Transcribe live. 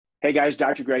Hey guys,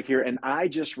 Dr. Greg here, and I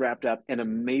just wrapped up an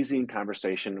amazing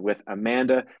conversation with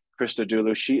Amanda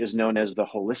Christodoulou. She is known as the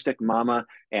Holistic Mama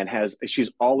and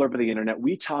she's all over the internet.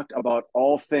 We talked about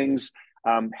all things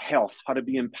health, how to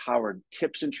be empowered,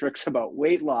 tips and tricks about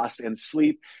weight loss and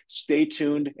sleep. Stay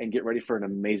tuned and get ready for an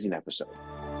amazing episode.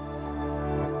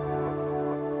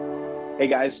 Hey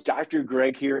guys, Dr.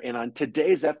 Greg here, and on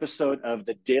today's episode of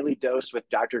the Daily Dose with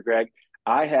Dr. Greg,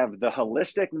 I have the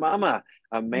Holistic Mama,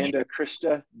 Amanda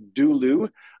Krista Dulu,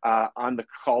 on the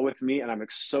call with me, and I'm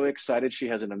so excited. She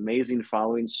has an amazing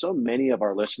following. So many of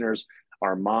our listeners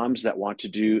are moms that want to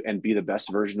do and be the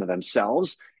best version of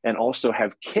themselves, and also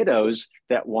have kiddos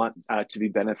that want to be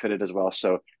benefited as well.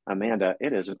 So, Amanda,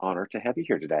 it is an honor to have you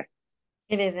here today.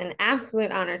 It is an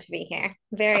absolute honor to be here.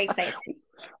 Very excited.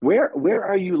 Where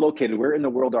are you located? Where in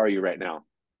the world are you right now?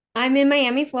 I'm in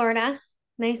Miami, Florida.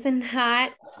 Nice and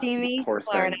hot, steamy Poor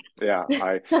Florida. thing. Yeah,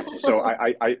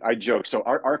 I joke. So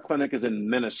our clinic is in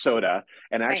Minnesota,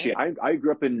 and Right. actually I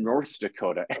grew up in North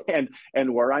Dakota,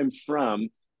 and where I'm from,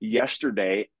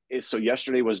 yesterday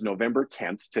was November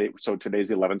 10th. So today's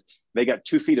the 11th. They got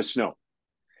 2 feet of snow,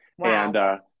 and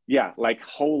Wow. yeah, like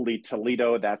holy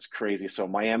Toledo, that's crazy. So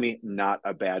Miami, not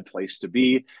a bad place to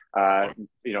be. Uh,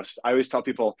 Yeah. I always tell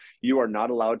people you are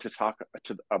not allowed to talk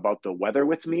about the weather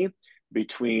with me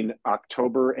between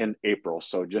October and April.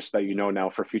 So just that you know now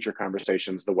for future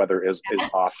conversations, the weather is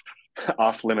off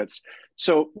off limits.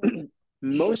 So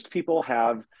most people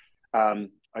have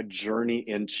a journey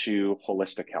into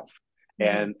holistic health,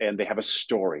 Mhm. and they have a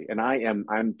story. And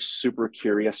I'm super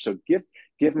curious. So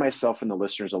give myself and the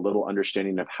listeners a little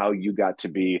understanding of how you got to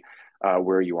be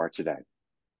where you are today.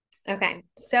 Okay.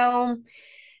 So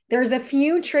there's a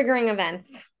few triggering events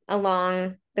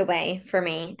along the way for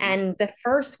me. Mm-hmm. And the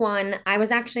first one, I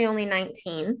was actually only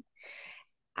 19.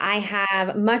 I have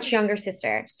a much younger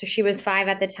sister. So she was 5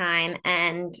 at the time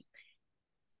and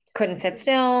couldn't sit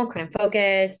still, couldn't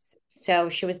focus. So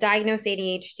she was diagnosed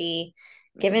ADHD,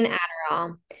 Mm-hmm. given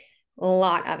Adderall, a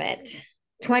lot of it,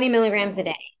 20 milligrams a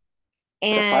day. Oh,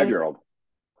 for a And 5-year-old.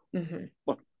 mhm,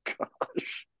 Oh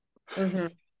gosh.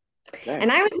 mhm. Okay.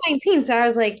 And I was 19, so I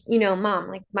was like, mom,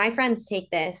 like my friends take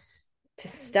this to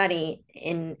study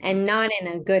in and not in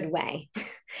a good way.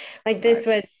 Like this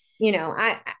Right.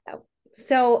 was,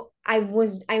 so I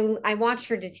watched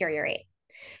her deteriorate.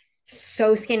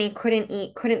 So skinny, couldn't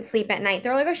eat, couldn't sleep at night.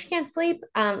 They're like, oh, she can't sleep.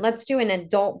 Let's do an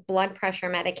adult blood pressure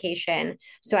medication.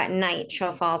 So at night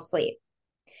she'll fall asleep.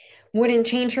 Wouldn't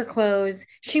change her clothes.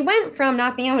 She went from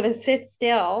not being able to sit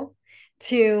still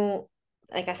to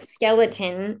like a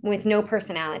skeleton with no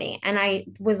personality. And I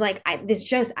was like, I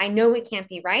know it can't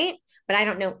be right, but I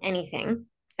don't know anything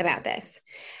about this.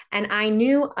 And I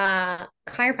knew a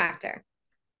chiropractor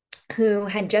who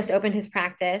had just opened his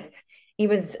practice. He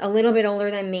was a little bit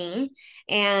older than me.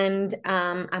 And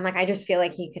I'm like, I just feel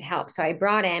like he could help. So I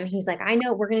brought him. He's like, I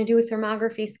know we're going to do a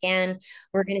thermography scan.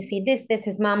 We're going to see this, this.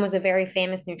 His mom was a very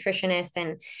famous nutritionist.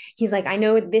 And he's like, I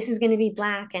know this is going to be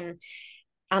black. And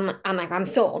I'm like, I'm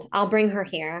sold. I'll bring her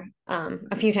here a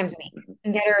Mm-hmm. few times a week Mm-hmm.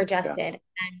 and get her Yeah. adjusted.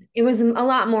 And it was a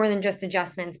lot more than just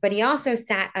adjustments, but he also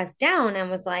sat us down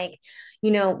and was like, he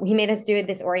made us do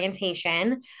this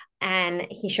orientation and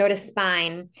he showed us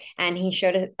spine and he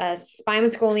showed a spine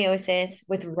with scoliosis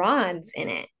with rods in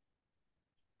it.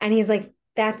 And he's like,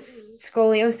 that's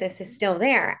scoliosis is still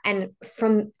there. And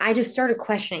I just started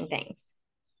questioning things.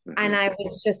 Mm-hmm. And I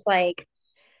was just like,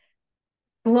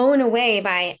 blown away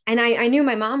by and I knew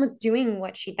my mom was doing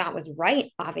what she thought was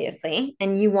right, obviously.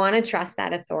 And you want to trust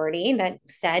that authority that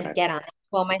said Right. get on it.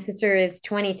 Well, my sister is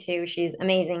 22. She's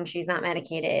amazing. She's not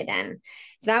medicated. And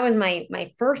so that was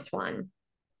my first one.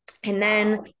 And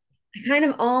then Wow. I kind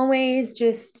of always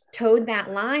just towed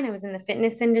that line. I was in the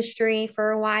fitness industry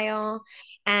for a while,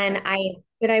 and Okay.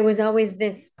 I was always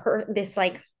this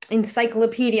like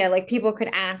encyclopedia. Like people could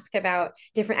ask about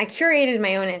different. I curated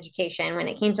my own education when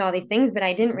it came to all these things, but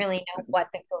I didn't Mm-hmm. really know Mm-hmm. what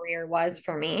the career was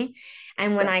for me.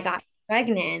 And when Sure. I got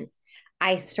pregnant,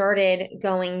 I started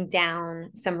going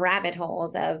down some rabbit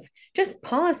holes of just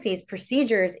policies,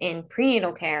 procedures in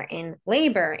prenatal care, in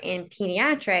labor, in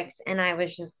pediatrics, and I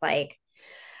was just like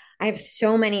I have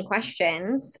so many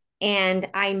questions. And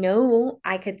I know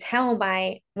I could tell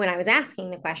by when I was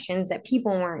asking the questions that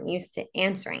people weren't used to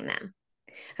answering them.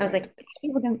 I was Right. like,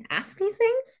 people don't ask these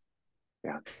things.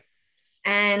 Yeah.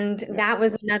 And Yeah. that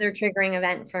was another triggering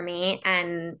event for me.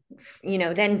 And,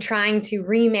 then trying to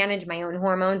remanage my own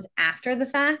hormones after the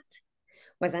fact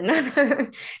was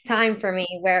another time for me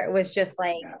where it was just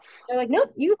like, Yes. they're like,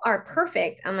 nope, you are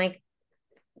perfect. I'm like,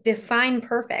 define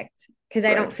perfect because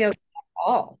I don't Right. feel good at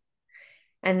all.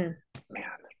 And Man.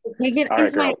 take it All right,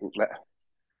 into my girl.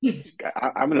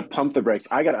 I'm going to pump the brakes.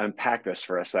 I got to unpack this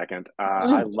for a second.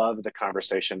 I love the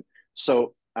conversation.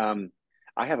 So,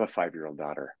 I have a 5-year-old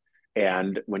daughter,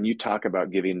 and when you talk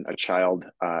about giving a child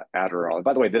Adderall,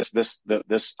 by the way, this,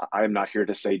 I am not here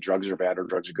to say drugs are bad or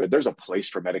drugs are good. There's a place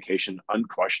for medication,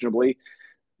 unquestionably.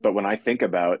 But when I think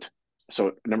about,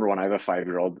 so number one, I have a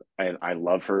 5-year-old, and I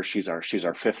love her. She's our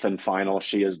fifth and final.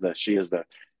 She is the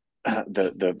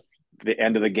the the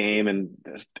end of the game, and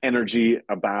energy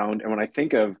abound. And when I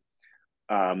think of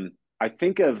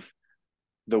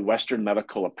the Western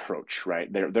medical approach,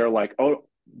 right? They're like, oh,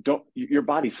 don't, your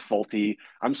body's faulty.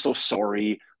 I'm so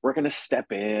sorry. We're going to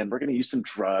step in. We're going to use some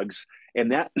drugs.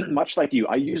 And that, much like you,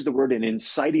 I use the word an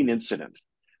inciting incident,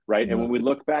 right? And when we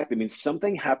look back, it means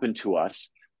something happened to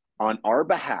us on our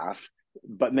behalf.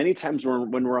 But many times when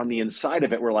we're on the inside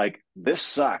of it, we're like, this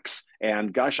sucks.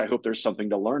 And gosh, I hope there's something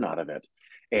to learn out of it.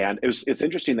 And it's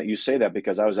interesting that you say that,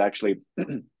 because I was actually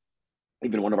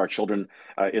even one of our children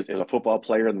is a football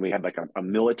player, and we had like a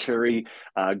military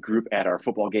group at our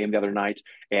football game the other night,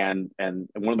 and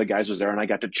one of the guys was there, and I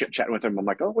got to chit chat with him. I'm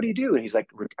like, oh, what do you do? And he's like,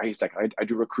 I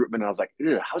do recruitment. And I was like,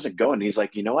 how's it going? And he's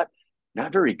like, you know what?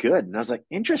 Not very good. And I was like,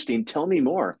 interesting. Tell me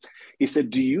more. He said,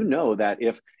 do you know that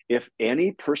if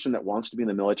any person that wants to be in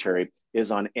the military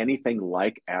is on anything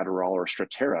like Adderall or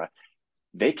Strattera,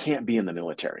 they can't be in the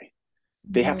military.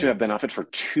 They have to have been off it for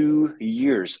 2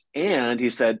 years. And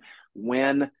he said,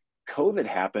 when COVID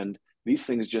happened, these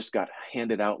things just got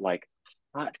handed out like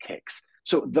hotcakes.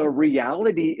 So the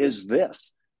reality is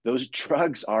this: those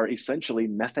drugs are essentially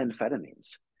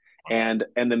methamphetamines. And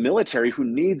the military, who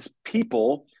needs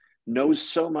people, knows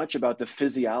so much about the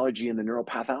physiology and the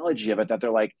neuropathology of it that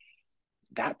they're like,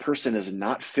 that person is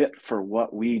not fit for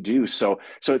what we do. So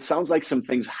it sounds like some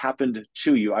things happened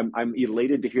to you. I'm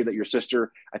elated to hear that your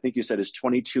sister, I think you said, is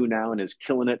 22 now and is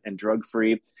killing it and drug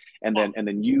free. And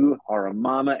then you are a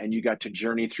mama, and you got to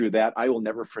journey through that. I will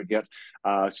never forget.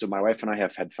 So my wife and I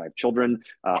have had 5 children.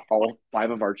 All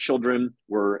 5 of our children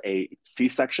were a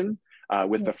C-section.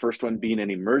 With the first one being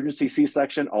an emergency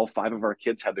C-section. All 5 of our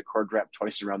kids had the cord wrapped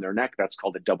twice around their neck. That's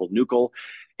called a double nuchal.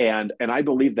 And I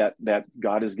believe that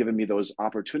God has given me those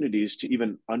opportunities to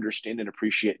even understand and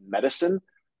appreciate medicine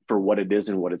for what it is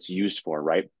and what it's used for,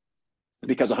 right?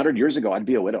 Because 100 years ago, I'd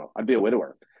be a widow. I'd be a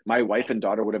widower. My wife and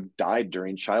daughter would have died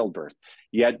during childbirth.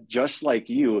 Yet, just like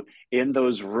you, in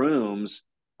those rooms,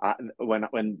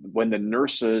 when the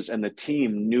nurses and the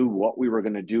team knew what we were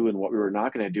going to do and what we were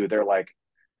not going to do, they're like,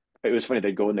 it was funny.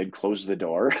 They'd go and they'd close the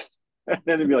door, and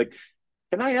then they'd be like,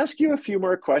 "Can I ask you a few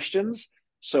more questions?"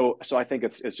 So I think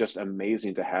it's just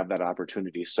amazing to have that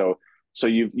opportunity. So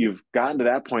you've gotten to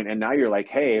that point, and now you're like,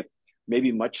 hey,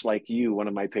 maybe much like you. One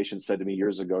of my patients said to me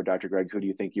years ago, Dr. Greg, who do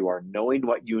you think you are? Knowing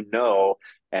what you know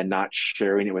and not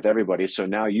sharing it with everybody. So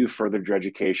now you furthered your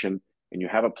education, and you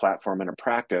have a platform and a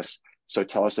practice. So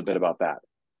tell us a bit about that.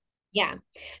 Yeah.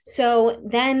 So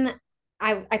then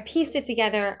I pieced it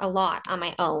together a lot on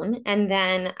my own. And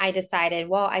then I decided,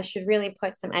 well, I should really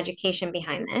put some education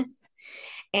behind this.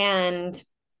 And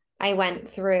I went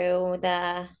through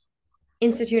the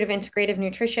Institute of Integrative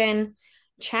Nutrition,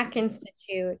 CHEK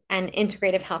Institute, and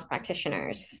Integrative Health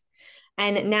Practitioners.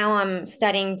 And now I'm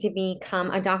studying to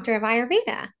become a doctor of Ayurveda.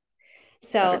 That a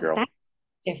So girl. that's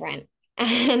different.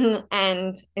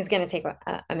 And is going to take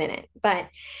a minute. But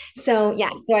so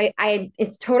yeah, so I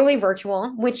it's totally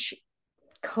virtual, which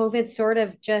COVID sort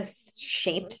of just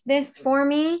shaped this for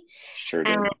me. Sure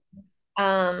And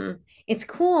did. it's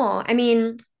cool. I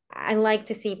mean, I like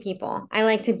to see people. I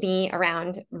like to be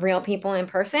around real people in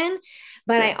person,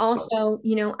 but I Yeah. also,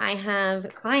 I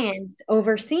have clients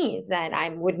overseas that I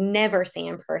would never see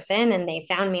in person, and they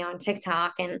found me on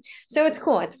TikTok, and so it's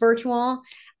cool. It's virtual.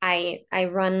 I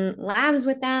run labs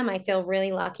with them. I feel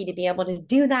really lucky to be able to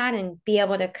do that and be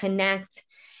able to connect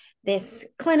this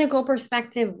clinical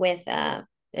perspective with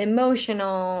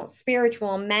emotional,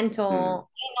 spiritual, Hmm. mental,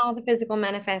 and all the physical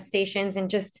manifestations, and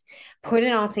just put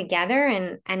it all together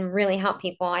and really help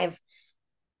people. I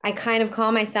kind of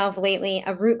call myself lately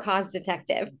a root cause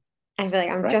detective. I feel like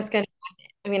Right.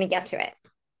 I'm gonna get to it.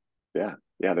 Yeah.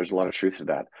 Yeah. There's a lot of truth to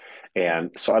that.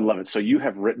 And so I love it. So you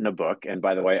have written a book. And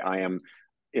by the way, I am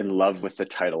in love with the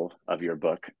title of your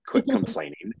book, Quit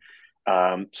Complaining.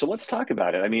 So let's talk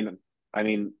about it. I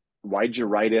mean, why'd you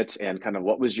write it, and kind of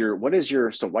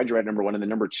so why'd you write number one? And then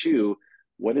number two,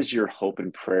 what is your hope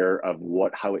and prayer of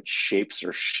how it shapes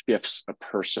or shifts a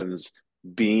person's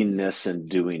beingness and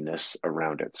doingness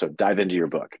around it? So dive into your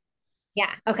book.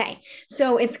 Yeah. Okay.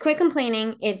 So it's Quit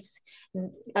Complaining. It's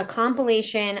a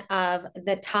compilation of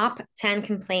the top 10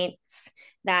 complaints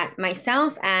that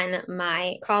myself and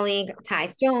my colleague Ty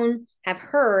Stone have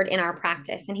heard in our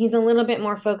practice. And he's a little bit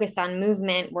more focused on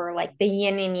movement. We're like the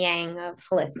yin and yang of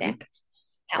Hmm. holistic Okay.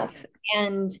 health.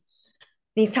 And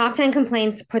these top 10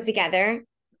 complaints put together,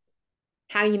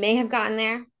 how you may have gotten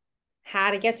there,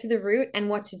 how to get to the root, and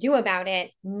what to do about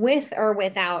it with or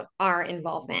without our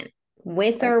involvement,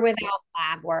 with Okay. or without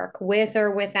lab work, with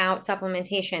or without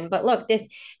supplementation. But look, this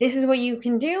is what you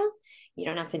can do. You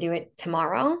don't have to do it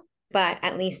tomorrow, but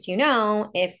at least you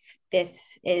know if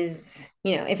this is,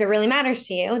 if it really matters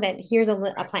to you, that here's a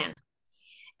Right. plan.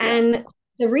 Yeah. And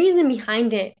the reason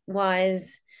behind it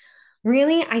was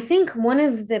really, I think one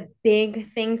of the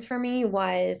big things for me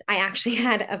was I actually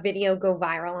had a video go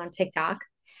viral on TikTok,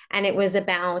 and it was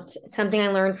about something I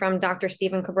learned from Dr.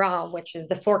 Stephen Cabral, which is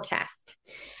the fork test.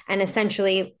 And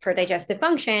essentially for digestive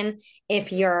function,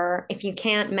 if you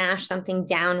can't mash something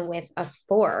down with a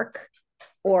fork,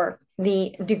 or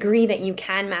the degree that you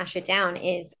can mash it down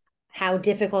is how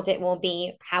difficult it will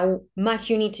be, how much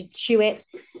you need to chew it,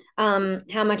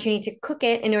 how much you need to cook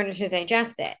it in order to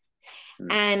digest it.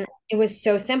 Mm. And it was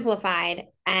so simplified.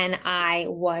 And I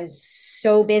was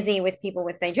so busy with people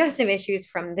with digestive issues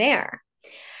from there.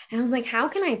 And I was like, how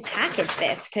can I package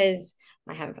this? Because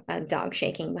I have a dog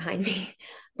shaking behind me.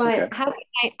 It's okay. But how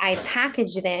can I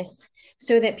package this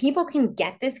so that people can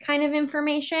get this kind of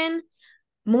information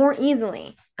more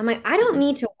easily? I'm like, I don't Hmm.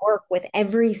 need to work with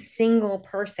every single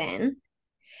person.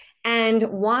 And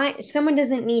why someone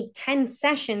doesn't need 10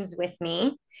 sessions with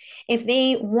me if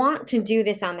they want to do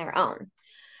this on their own.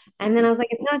 And then Hmm. I was like,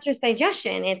 it's not just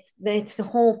digestion, it's the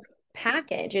whole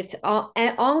package. It's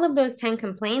all of those 10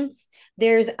 complaints.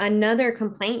 There's another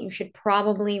complaint you should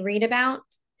probably read about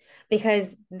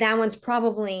because that one's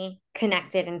probably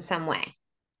connected in some way.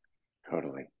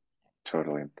 Totally.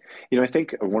 Totally. I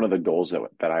think one of the goals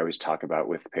that I always talk about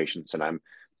with patients, and I'm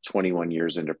 21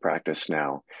 years into practice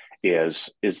now, is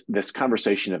this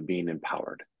conversation of being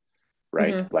empowered,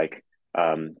 right? Hmm. Like,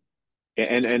 um,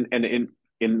 and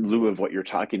in lieu of what you're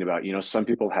talking about, some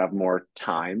people have more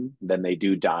time than they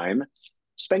do dime.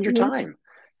 Spend your Hmm. time.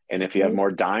 And if you have Hmm.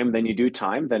 more dime than you do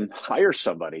time, then hire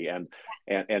somebody and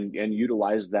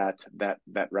utilize that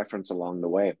reference along the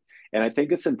way. And I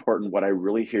think it's important. What I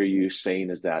really hear you saying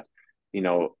is that, you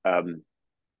know, um,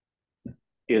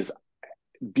 is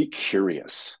be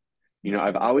curious.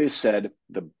 I've Hmm. always said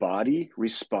the body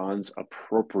responds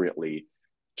appropriately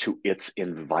to its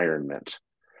environment.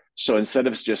 So instead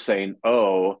of just saying,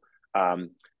 "Oh,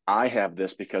 um, I have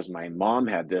this because my mom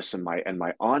had this and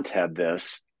my aunt had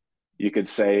this," you could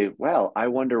say, "Well, I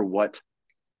wonder what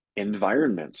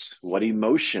environments, what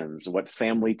emotions, what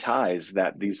family ties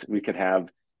that these we could have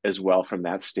as well from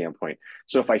that standpoint."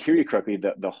 So if I hear you correctly,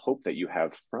 the hope that you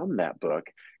have from that book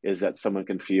is that someone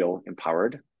can feel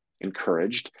empowered,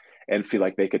 encouraged, and feel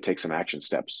like they could take some action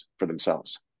steps for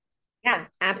themselves. Yeah,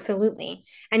 absolutely.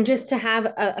 And just to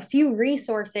have a few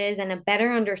resources and a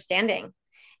better understanding.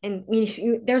 And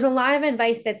there's a lot of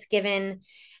advice that's given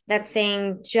that's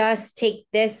saying just take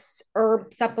this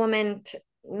herb supplement,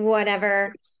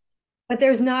 whatever, but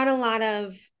there's not a lot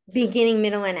of beginning,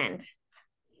 middle, and end.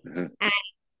 Mhm. And,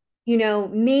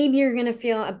 maybe you're going to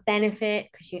feel a benefit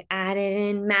because you added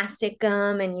in mastic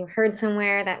gum and you heard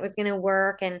somewhere that was going to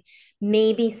work, and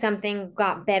maybe something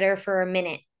got better for a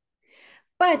minute.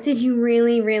 But did you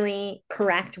really, really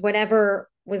correct whatever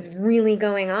was really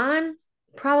going on?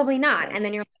 Probably not. And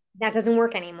Right. then that doesn't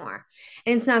work anymore.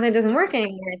 And it's not that it doesn't work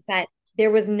anymore, it's that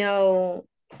there was no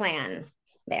plan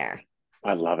there.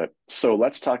 I love it. So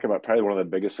let's talk about probably one of the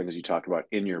biggest things you talk about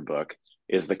in your book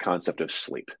is the concept of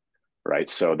sleep, right?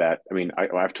 So that, I mean,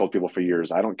 I've told people for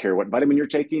years, I don't care what vitamin you're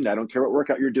taking, I don't care what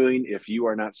workout you're doing. If you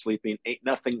are not sleeping, ain't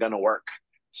nothing gonna work.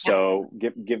 Yeah. So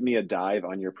give me a dive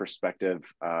on your perspective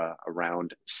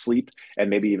around sleep and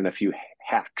maybe even a few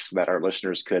hacks that our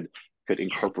listeners could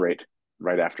incorporate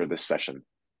right after this session.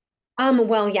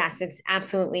 Well, yes, it's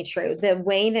absolutely true. The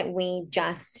way that we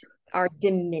just are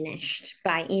diminished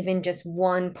by even just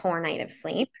one poor night of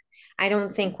sleep, I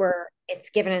don't think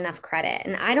it's given enough credit.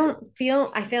 And I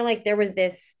feel like there was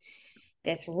this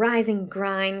rise and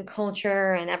grind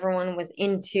culture and everyone was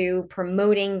into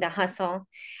promoting the hustle.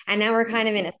 And now we're kind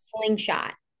of in a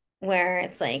slingshot where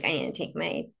it's like, I need to take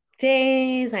my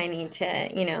days, I need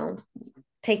to,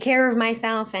 take care of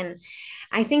myself. And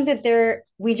I think that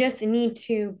we just need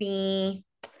to be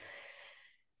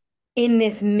in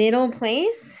this middle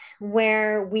place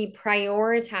where we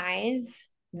prioritize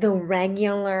the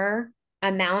regular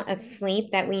amount of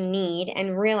sleep that we need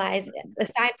and realize,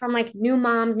 aside from like new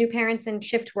moms, new parents, and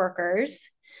shift workers,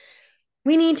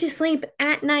 We need to sleep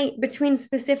at night between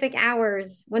specific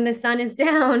hours when the sun is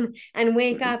down and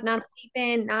wake Mhm. up, not sleep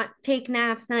in, not take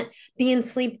naps, not be in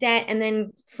sleep debt and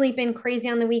then sleep in crazy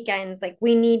on the weekends. Like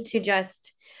we need to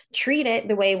just treat it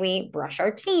the way we brush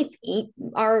our teeth, eat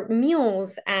our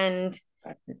meals, and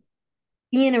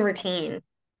be in a routine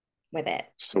with it.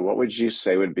 So, what would you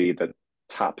say would be the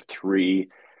top three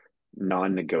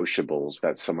non-negotiables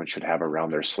that someone should have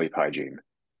around their sleep hygiene?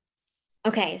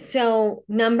 Okay, so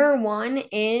number one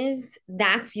is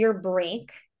that's your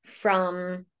break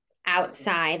from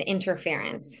outside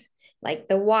interference, like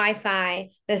the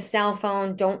Wi-Fi, the cell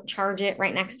phone. Don't charge it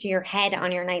right next to your head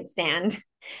on your nightstand.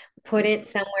 Put Mhm. it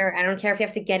somewhere. I don't care if you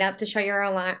have to get up to shut your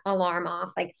alarm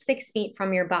off, like 6 feet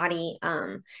from your body.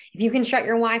 If you can shut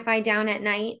your Wi-Fi down at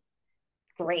night,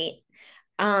 great.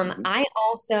 Mhm. I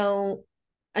also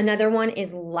another one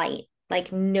is light,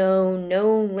 like no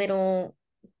little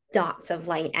dots of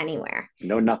light anywhere.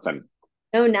 No, nothing.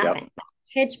 No, Yep. nothing.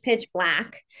 Pitch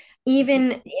black. Mhm.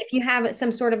 Even if you have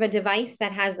some sort of a device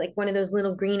that has like one of those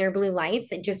little green or blue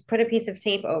lights, just put a piece of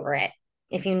tape over it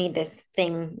if you need this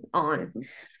thing on. Mhm.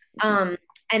 Mhm. Um,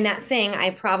 and that thing I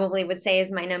probably would say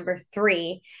is my number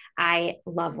three. I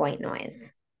love white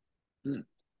noise. Mhm.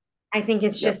 I think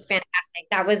it's Yep. just fantastic.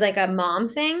 That was like a mom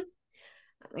thing.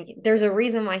 Like, there's a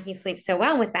reason why he sleeps so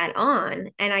well with that on.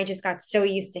 And I just got so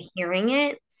used to hearing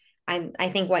it. I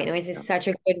think white noise is Yep. such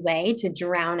a good way to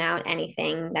drown out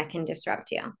anything that can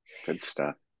disrupt you. Good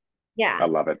stuff. I Yeah.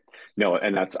 love it. No,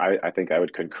 and I think I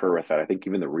would concur with that. I think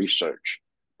even the research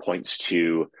points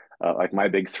to like my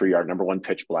big three are number one,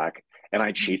 pitch black. And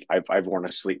I cheat. I've worn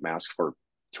a sleep mask for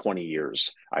 20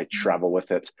 years. I travel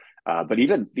with it. But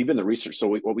even the research. So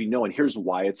what we know, and here's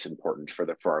why it's important for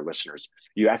our listeners.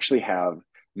 You actually have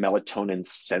melatonin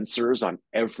sensors on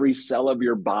every cell of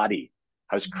your body.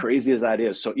 As crazy as that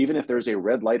is. So even if there's a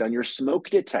red light on your smoke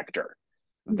detector,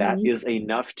 that Mhm. is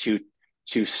enough to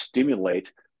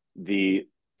stimulate the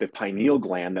the pineal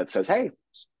gland that says, "Hey,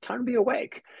 it's time to be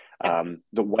awake." Yep.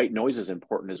 The white noise is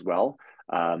important as well,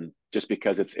 just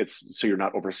because it's so you're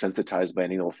not oversensitized by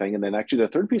any little thing. And then actually, the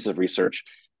third piece of research,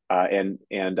 and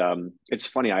it's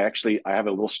funny. I have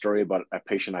a little story about a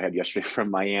patient I had yesterday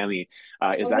from Miami.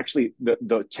 Is Okay. actually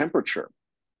the temperature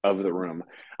of the room.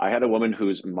 I had a woman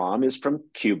whose mom is from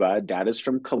Cuba, dad is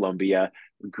from Colombia,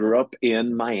 grew up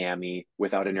in Miami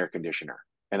without an air conditioner.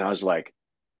 And I was like,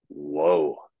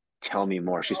 whoa, tell me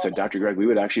more. She said, Dr. Greg, we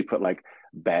would actually put like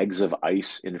bags of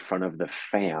ice in front of the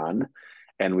fan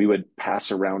and we would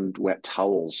pass around wet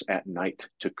towels at night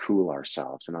to cool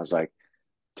ourselves. And I was like,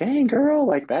 dang girl,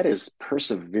 like that is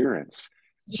perseverance.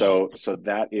 So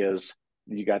that is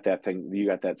you got that thing, you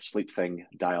got that sleep thing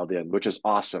dialed in, which is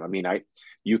awesome. I mean,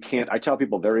 you can't I tell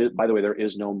people there is, by the way, there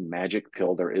is no magic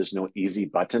pill, there is no easy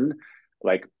button.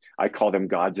 Like I call them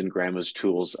God's and grandma's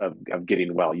tools of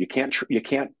getting well. You can't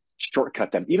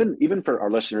shortcut them. Even for our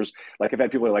listeners, like I've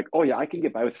had people like, oh yeah, I can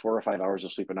get by with 4 or 5 hours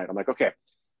of sleep a night. I'm like,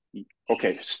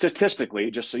 okay, statistically,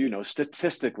 just so you know,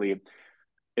 statistically,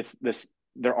 it's this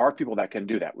there are people that can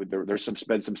do that. There's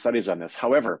been some studies on this.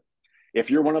 However,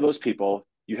 if you're one of those people,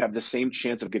 you have the same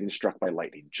chance of getting struck by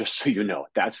lightning, just so you know.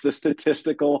 That's the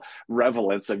statistical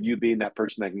prevalence of you being that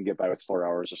person that can get by with 4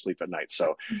 hours of sleep at night.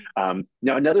 So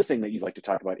now another thing that you'd like to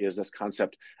talk about is this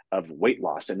concept of weight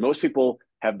loss. And most people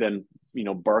have been,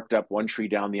 barked up one tree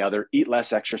down the other, eat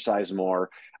less, exercise more.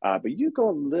 But you go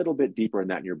a little bit deeper in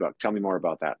that in your book. Tell me more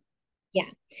about that. Yeah.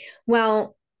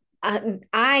 Well,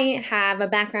 I have a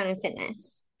background in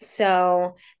fitness.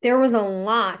 So there was a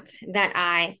lot that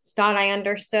I thought I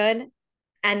understood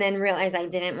and then realized I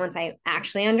didn't once I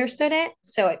actually understood it.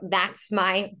 So that's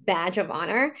my badge of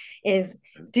honor is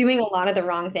doing a lot of the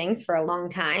wrong things for a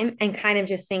long time and kind of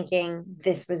just thinking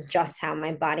this was just how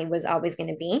my body was always going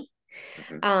to be.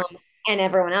 Mm-hmm. Um, and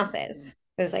everyone else's.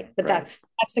 It was like, but Right. that's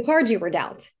the cards you were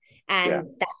dealt. Yeah. And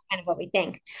that's kind of what we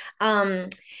think. Um,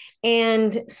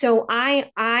 and so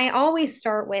I always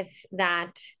start with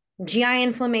that GI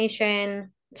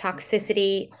inflammation,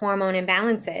 toxicity, hormone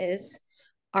imbalances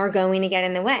are going to get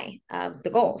in the way of the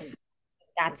Mm-hmm. goals.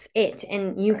 That's it.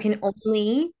 And you Right. can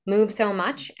only move so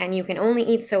much and you can only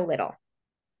eat so little.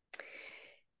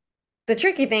 The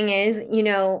tricky thing is,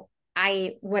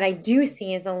 I what I do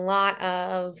see is a lot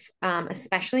of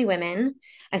especially women,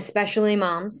 especially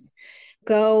moms,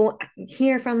 go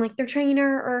hear from like their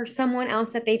trainer or someone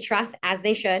else that they trust, as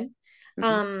they should, Mm-hmm.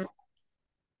 um,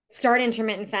 start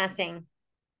intermittent fasting.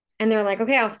 And they're like,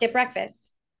 okay, I'll skip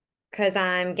breakfast because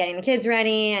I'm getting the kids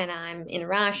ready and I'm in a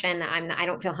rush and I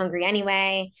don't feel hungry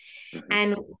anyway. Mm-hmm.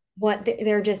 And what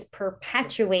they're just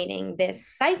perpetuating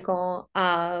this cycle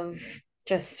of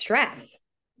just stress.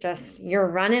 Just you're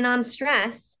running on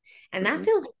stress And that Mm-hmm.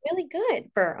 feels really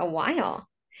good for a while.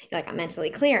 You're like, I'm mentally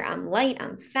clear, I'm light,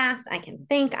 I'm fast, I can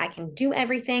think, I can do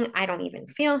everything. I don't even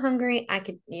feel hungry.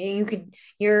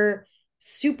 You're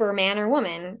Superman or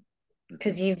woman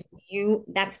because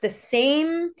that's the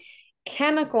same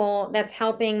chemical that's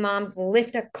helping moms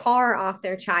lift a car off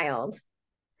their child.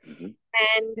 Mm-hmm.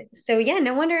 And so, yeah,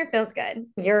 no wonder it feels good.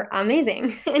 You're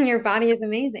amazing and your body is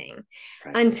amazing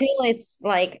Right. until it's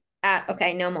like,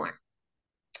 okay, no more.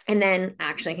 And then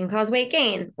actually can cause weight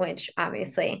gain, which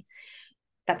obviously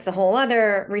that's the whole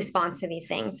other response to these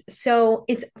things. So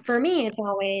it's for me, it's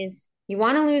always you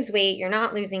want to lose weight, you're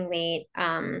not losing weight.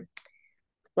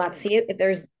 Let's see if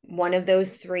there's one of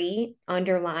those three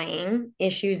underlying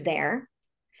issues there.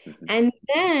 Mm-hmm. And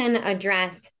then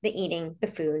address the eating, the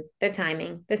food, the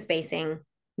timing, the spacing,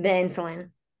 the insulin.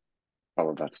 All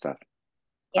of that stuff.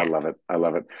 I Yeah. love it. I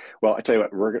love it. Well, I tell you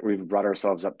what, we've brought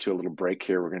ourselves up to a little break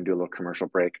here. We're going to do a little commercial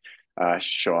break,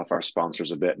 show off our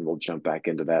sponsors a bit, and we'll jump back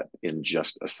into that in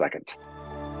just a second.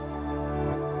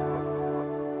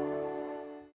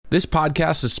 This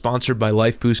podcast is sponsored by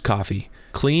Life Boost Coffee.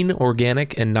 Clean,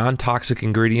 organic, and non-toxic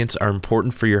ingredients are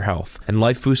important for your health, and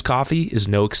Life Boost Coffee is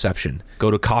no exception. Go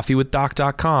to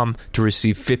coffeewithdoc.com to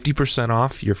receive 50%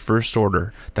 off your first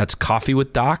order. That's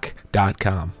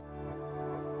coffeewithdoc.com.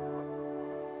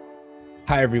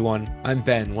 Hi everyone, I'm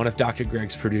Ben, one of Dr.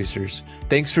 Greg's producers.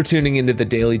 Thanks for tuning into the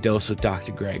Daily Dose with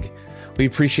Dr. Greg. We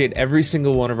appreciate every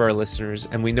single one of our listeners,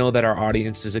 and we know that our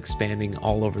audience is expanding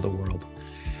all over the world.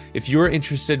 If you're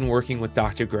interested in working with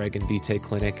Dr. Greg and Vitae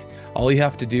Clinic, all you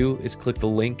have to do is click the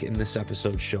link in this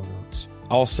episode's show notes.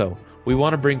 Also, we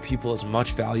want to bring people as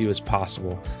much value as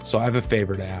possible, so I have a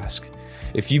favor to ask.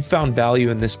 If you've found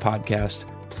value in this podcast,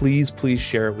 please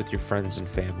share it with your friends and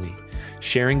family.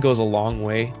 Sharing goes a long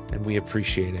way, and we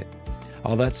appreciate it.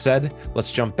 All that said,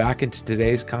 let's jump back into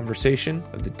today's conversation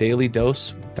of the Daily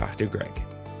Dose with Dr. Greg.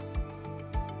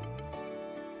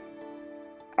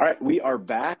 All right, we are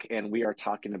back, and we are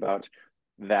talking about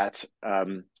that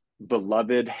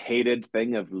beloved, hated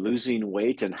thing of losing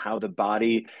weight and how the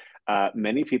body,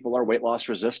 many people are weight loss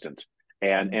resistant.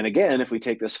 And again, if we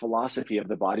take this philosophy of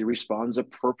the body responds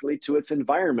appropriately to its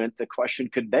environment, the question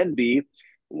could then be,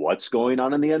 what's going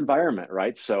on in the environment,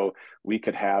 right? So we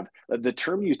could have the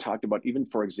term you talked about, even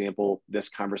for example, this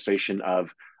conversation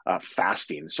of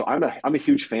fasting. So I'm a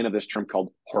huge fan of this term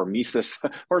called hormesis.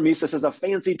 Hormesis is a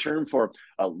fancy term for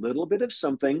a little bit of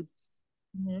something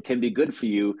can be good for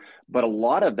you, but a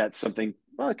lot of that something,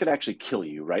 well, it could actually kill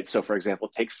you, right? So for example,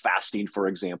 take fasting, for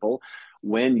example.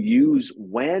 When used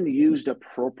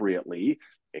appropriately,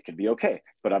 it can be okay.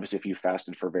 But obviously, if you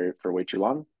fasted for way too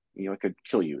long, it could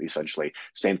kill you essentially.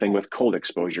 Same thing with cold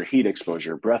exposure, heat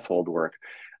exposure, breath hold work.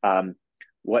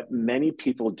 What many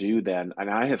people do then, and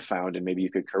I have found, and maybe you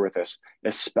could concur with this,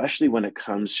 especially when it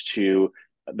comes to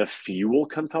the fuel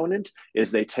component,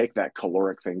 is they take that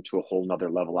caloric thing to a whole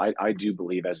nother level. I do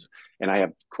believe and I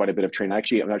have quite a bit of training.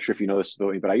 Actually, I'm not sure if you know this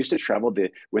about me, but I used to travel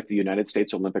with the United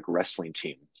States Olympic wrestling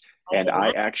team. And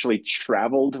I actually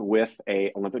traveled with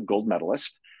a Olympic gold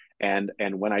medalist. And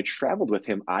when I traveled with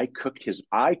him, I cooked his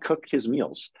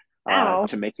meals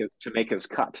to make his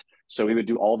cut. So we would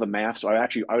do all the math. So I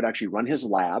would actually run his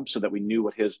lab so that we knew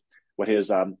what his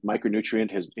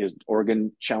micronutrient, his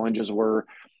organ challenges were.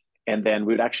 And then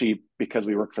we would actually, because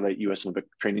we work for the U.S. Olympic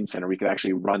Training Center, we could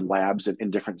actually run labs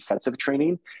in different sets of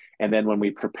training. And then when we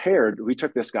prepared, we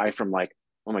took this guy from like,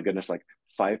 oh my goodness, like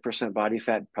 5% body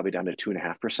fat, probably down to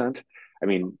 2.5%. I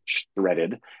mean,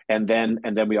 shredded. And then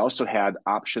we also had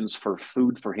options for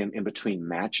food for him in between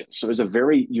matches. So it was a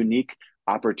very unique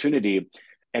opportunity.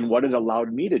 And what it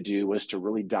allowed me to do was to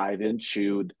really dive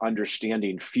into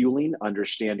understanding fueling,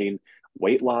 understanding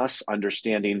weight loss,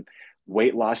 understanding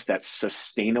weight loss that's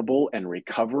sustainable and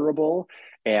recoverable.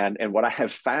 And what I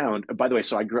have found, by the way,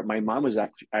 so I grew up, my mom was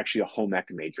actually a home ec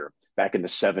major back in the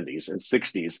 70s and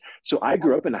 60s. So I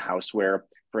grew up in a house where,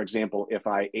 for example, if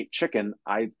I ate chicken,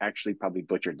 I actually probably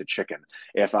butchered the chicken.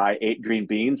 If I ate green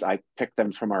beans, I picked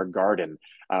them from our garden.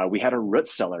 We had a root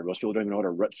cellar. Most people don't even know what a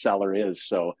root cellar is.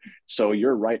 So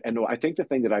you're right. And I think the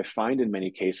thing that I find in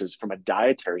many cases from a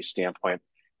dietary standpoint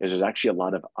is there's actually a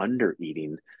lot of under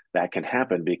eating that can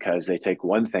happen because they take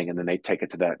one thing and then they take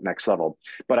it to that next level.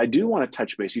 But I do want to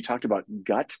touch base. You talked about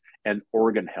gut and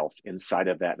organ health inside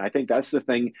of that. And I think that's the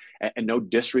thing, and no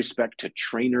disrespect to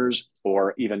trainers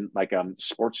or even like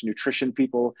sports nutrition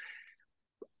people.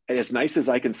 And as nice as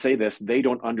I can say this, they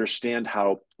don't understand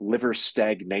how liver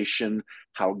stagnation,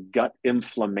 how gut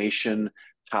inflammation,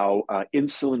 how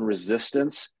insulin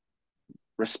resistance,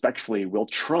 respectfully, will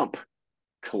trump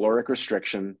caloric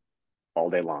restriction all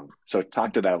day long. So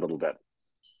talk to that a little bit.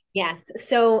 Yes.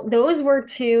 So those were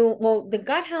two. Well, the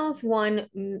gut health one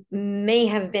may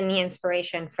have been the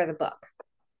inspiration for the book.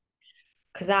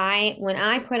 Because when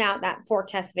I put out that fork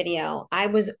test video, I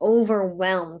was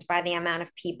overwhelmed by the amount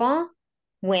of people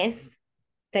with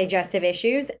digestive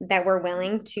issues that were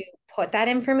willing to put that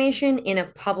information in a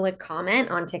public comment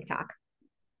on TikTok.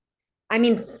 I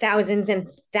mean, thousands and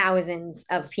thousands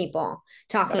of people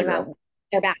talking about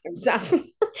their bathroom stuff.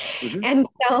 Mm-hmm. And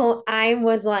so I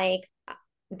was like,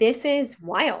 this is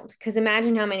wild because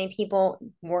imagine how many people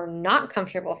were not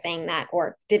comfortable saying that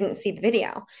or didn't see the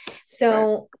video.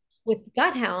 So with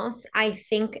gut health, I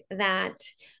think that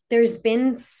there's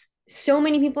been so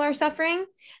many people are suffering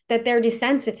that they're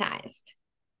desensitized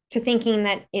to thinking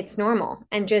that it's normal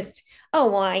and just, oh,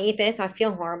 well, I eat this, I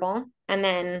feel horrible, and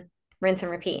then rinse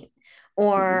and repeat.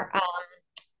 Or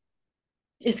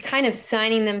just kind of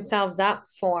signing themselves up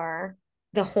for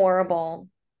the horrible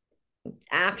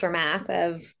aftermath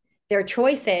of their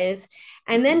choices.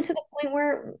 And then to the point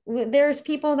where there's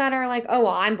people that are like, oh,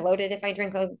 well, I'm bloated if I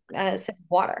drink a sip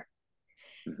of water.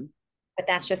 But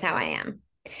that's just how I am.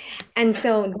 And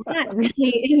so that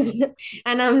really is,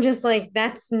 and I'm just like,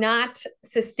 that's not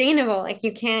sustainable. Like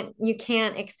you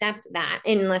can't accept that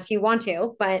unless you want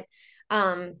to, but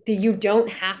you don't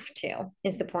have to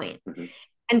is the point.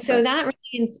 And so that really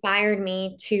inspired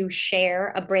me to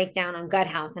share a breakdown on gut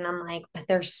health. And I'm like, but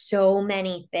there's so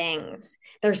many things.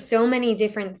 There's so many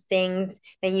different things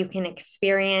that you can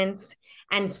experience.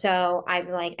 And so I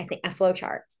think a flow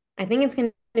chart. I think it's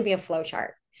going to be a flow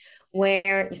chart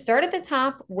where you start at the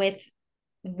top with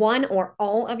one or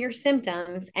all of your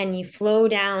symptoms and you flow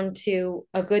down to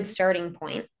a good starting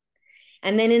point.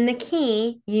 And then in the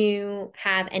key, you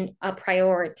have a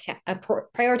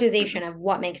prioritization of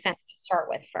what makes sense to start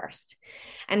with first.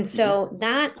 And so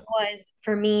that was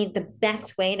for me the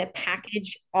best way to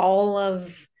package all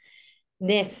of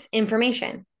this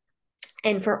information.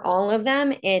 And for all of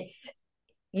them, it's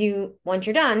once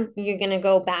you're done, you're going to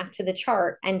go back to the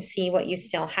chart and see what you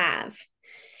still have.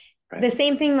 The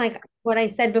same thing like what I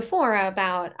said before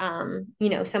about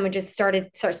someone just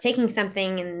starts taking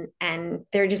something and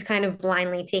they're just kind of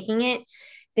blindly taking it.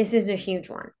 This is a huge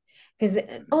one because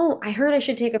I heard I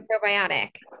should take a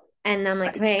probiotic. And I'm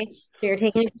like, okay, so you're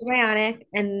taking a probiotic,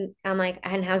 and I'm like,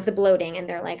 and how's the bloating? And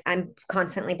they're like, I'm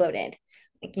constantly bloated.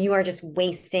 Like you are just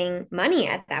wasting money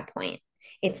at that point.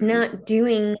 It's not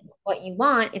doing what you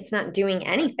want. It's not doing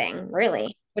anything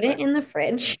really. Put it in the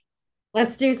fridge.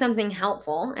 Let's do something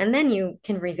helpful, and then you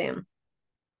can resume.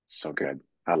 So good.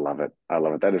 I love it. I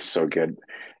love it. That is so good.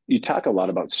 You talk a lot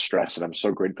about stress, and I'm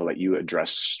so grateful that you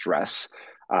address stress.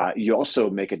 You also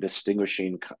make a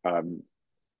distinguishing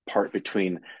part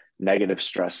between negative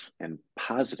stress and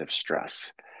positive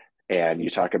stress. And you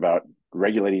talk about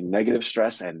regulating negative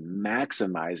stress and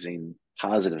maximizing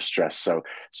positive stress. So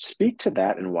speak to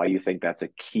that and why you think that's a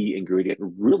key ingredient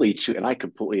really and I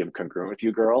completely am congruent with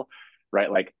you, girl,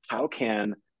 right? Like how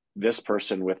can this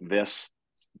person with this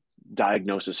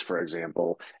diagnosis, for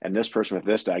example, and this person with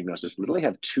this diagnosis literally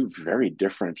have two very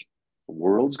different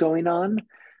worlds going on?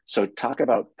 So talk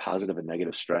about positive and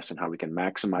negative stress and how we can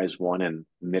maximize one and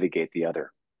mitigate the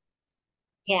other.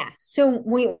 Yeah. So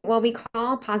we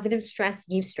call positive stress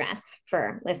eustress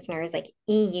for listeners, like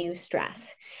EU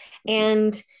stress.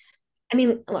 And I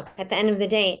mean, look, at the end of the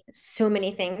day, so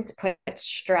many things put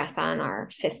stress on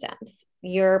our systems.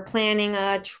 You're planning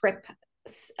a trip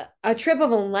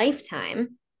of a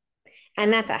lifetime,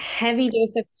 and that's a heavy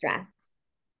dose of stress,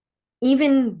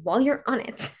 even while you're on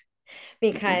it,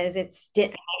 because am I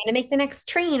going to make the next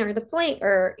train or the flight,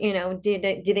 or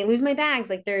did they lose my bags?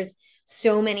 Like there's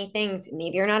so many things.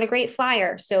 Maybe you're not a great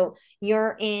flyer, so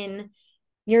a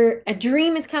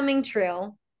dream is coming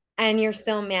true, and you're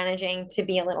still managing to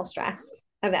be a little stressed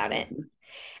about it.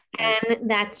 And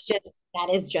that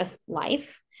is just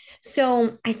life.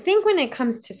 So I think when it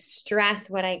comes to stress,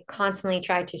 what I constantly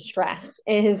try to stress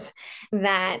is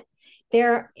that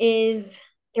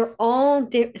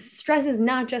stress is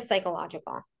not just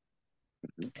psychological.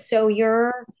 So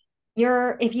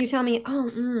if you tell me,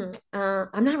 I'm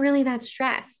not really that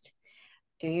stressed.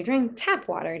 Do you drink tap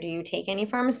water? Do you take any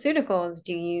pharmaceuticals?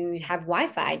 Do you have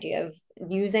Wi-Fi? Do you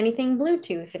use anything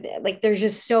Bluetooth? Like there's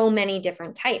just so many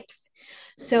different types.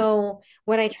 So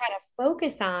what I try to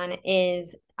focus on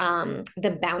is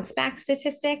the bounce back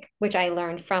statistic, which I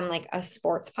learned from like a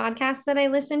sports podcast that I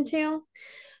listened to,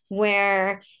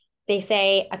 where they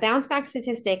say a bounce back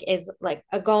statistic is like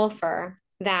a golfer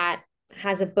that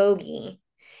has a bogey.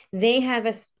 They have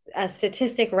a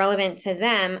statistic relevant to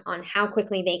them on how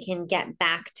quickly they can get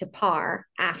back to par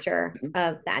after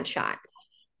a bad shot.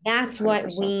 That's 100%.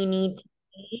 What we need to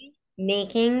be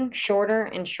making shorter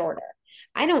and shorter.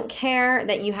 I don't care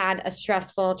that you had a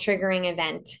stressful, triggering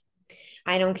event.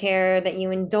 I don't care that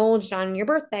you indulged on your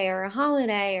birthday or a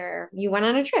holiday or you went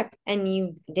on a trip and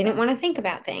you didn't want to think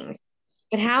about things.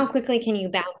 But how quickly can you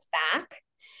bounce back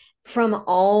from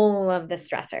all of the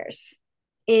stressors?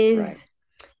 Right. Is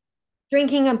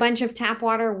drinking a bunch of tap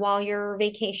water while you're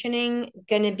vacationing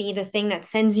going to be the thing that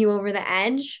sends you over the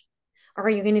edge? Or are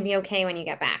you going to be okay when you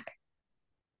get back?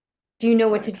 Do you know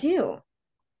what to Right. do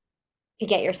to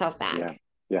get yourself Yeah. back?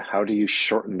 Yeah. How do you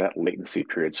shorten that latency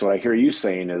period? So what I hear you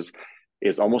saying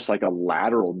is almost like a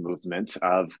lateral movement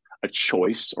of a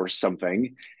choice or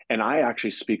something. And I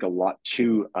actually speak a lot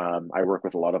to, I work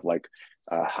with a lot of like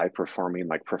high performing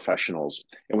like professionals.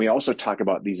 And we also talk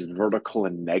about these vertical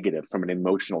and negative from an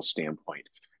emotional standpoint.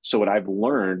 So what I've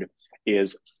learned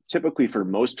is typically for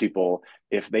most people,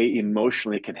 if they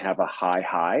emotionally can have a high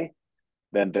high,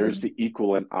 then there's Mm. the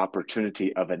equivalent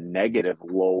opportunity of a negative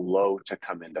low low to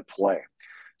come into play.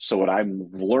 So what I've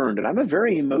learned, and I'm a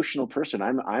very emotional person.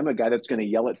 I'm a guy that's going to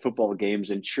yell at football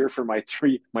games and cheer for my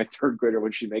third grader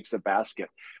when she makes a basket.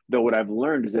 Though what I've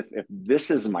learned is if this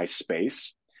is my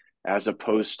space, as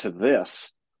opposed to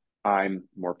this, I'm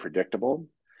more predictable.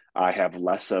 I have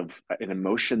less of an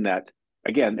emotion that,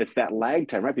 again, it's that lag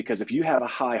time, right? Because if you have a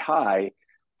high high,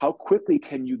 how quickly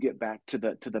can you get back to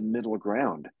the middle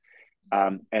ground?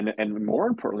 And more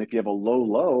importantly, if you have a low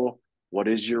low, what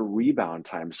is your rebound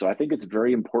time? So I think it's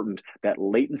very important that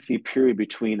latency period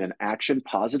between an action,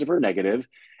 positive or negative,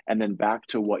 and then back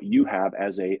to what you have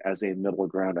as a middle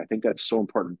ground. I think that's so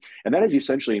important, and that is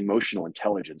essentially emotional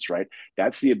intelligence, right?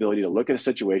 That's the ability to look at a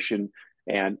situation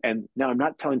and now I'm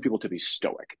not telling people to be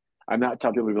stoic. I'm not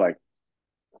telling people to be like,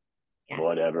 Yeah.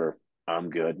 whatever, I'm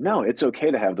good. No, it's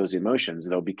okay to have those emotions,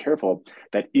 though. Be careful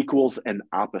that equals and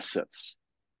opposites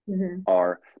Mhm.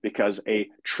 are, because a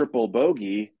triple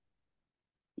bogey,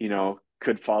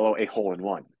 could follow a hole in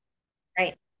one.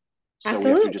 Right. So we have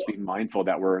to Absolutely. just be mindful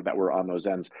that we're on those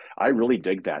ends. I really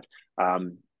dig that.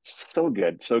 So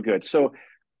good, so good. So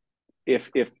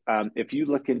if you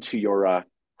look into your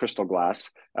crystal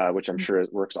glass, which I'm sure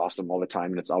it works awesome all the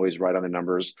time and it's always right on the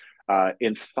numbers,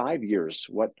 in 5 years,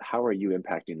 how are you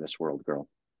impacting this world, girl?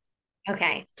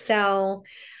 Okay. So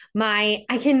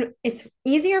it's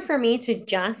easier for me to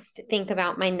just think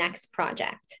about my next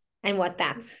project and what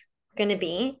that's going to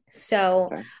be. So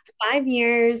Okay. 5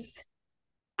 years,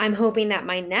 I'm hoping that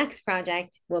my next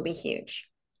project will be huge.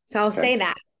 So I'll Okay. say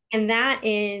that. And that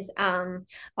is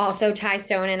also Ty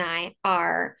Stone and I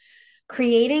are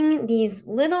creating these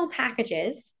little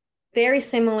packages very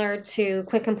similar to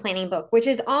Quick Complaining Book, which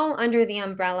is all under the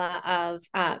umbrella of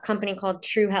a company called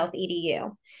True Health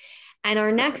EDU. And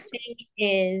our next Perfect. thing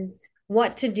is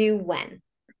what to do when,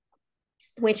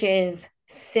 which is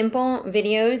simple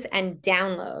videos and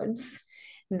downloads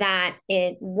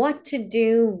what to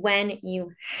do when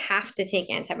you have to take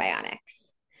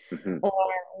antibiotics, Hmm.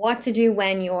 or what to do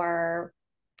when your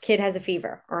kid has a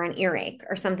fever or an earache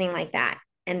or something like that.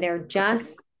 And they're Perfect.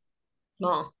 just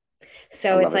small. I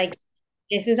So it's love it. like,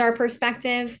 this is our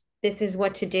perspective. This is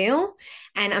what to do.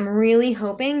 And I'm really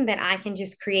hoping that I can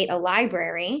just create a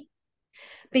library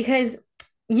because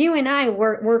you and I,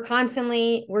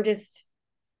 we're just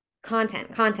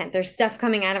content. There's stuff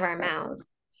coming out of our Right. mouths.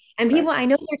 And Right. people, I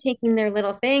know they're taking their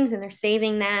little things and they're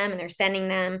saving them and they're sending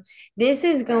them. This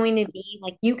is Right. going to be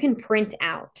like you can print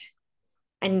out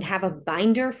and have a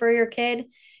binder for your kid.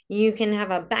 You can have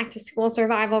a back to school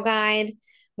survival guide,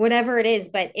 whatever it is,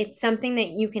 but it's something that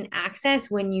you can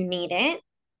access when you need it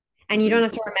and you don't Hmm.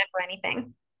 have to remember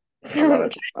anything. I love So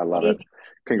it. I love it. so that's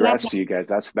Congrats to you guys.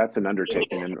 That's an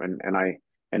undertaking,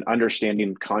 and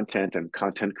understanding content and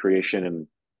content creation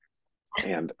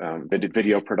and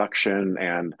video production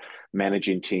and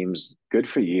managing teams. Good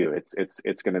for you.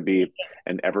 It's going to be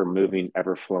an ever moving,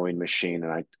 ever flowing machine,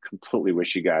 and I completely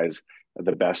wish you guys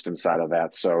the best inside of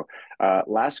that. So,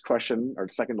 last question, or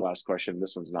second to last question.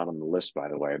 This one's not on the list, by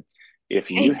the way. If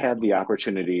you okay. had the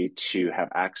opportunity to have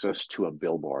access to a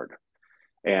billboard,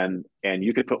 and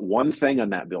you could put one thing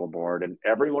on that billboard, and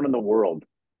everyone in the world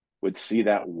would see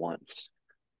that once,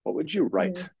 what would you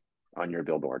write on your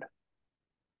billboard?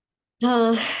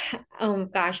 Uh, oh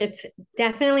gosh, it's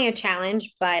definitely a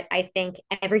challenge, but I think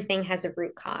everything has a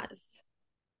root cause.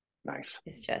 Nice.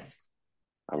 It's just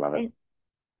I love it. it.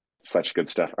 Such good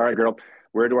stuff. All right, girl.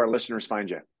 Where do our listeners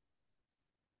find you?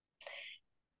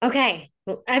 Okay,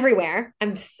 well, everywhere.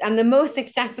 I'm the most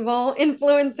accessible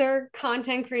influencer,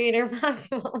 content creator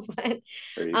possible. But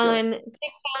There you go. on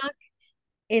TikTok,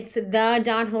 it's the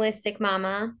dot holistic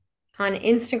mama. On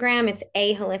Instagram, it's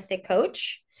a holistic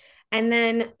coach. And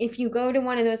then if you go to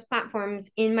one of those platforms,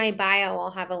 in my bio,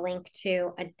 I'll have a link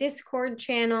to a Discord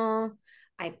channel.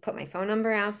 I put my phone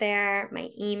number out there, my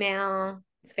email.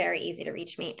 It's very easy to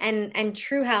reach me. And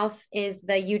True Health is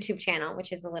the YouTube channel,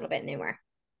 which is a little bit newer.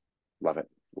 Love it.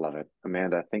 Love it.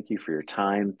 Amanda, thank you for your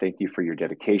time. Thank you for your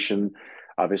dedication.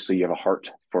 Obviously, you have a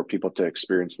heart for people to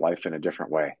experience life in a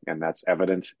different way. And that's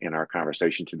evident in our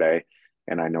conversation today.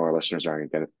 And I know our listeners are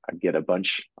going to get a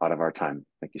bunch out of our time.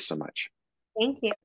 Thank you so much. Thank you.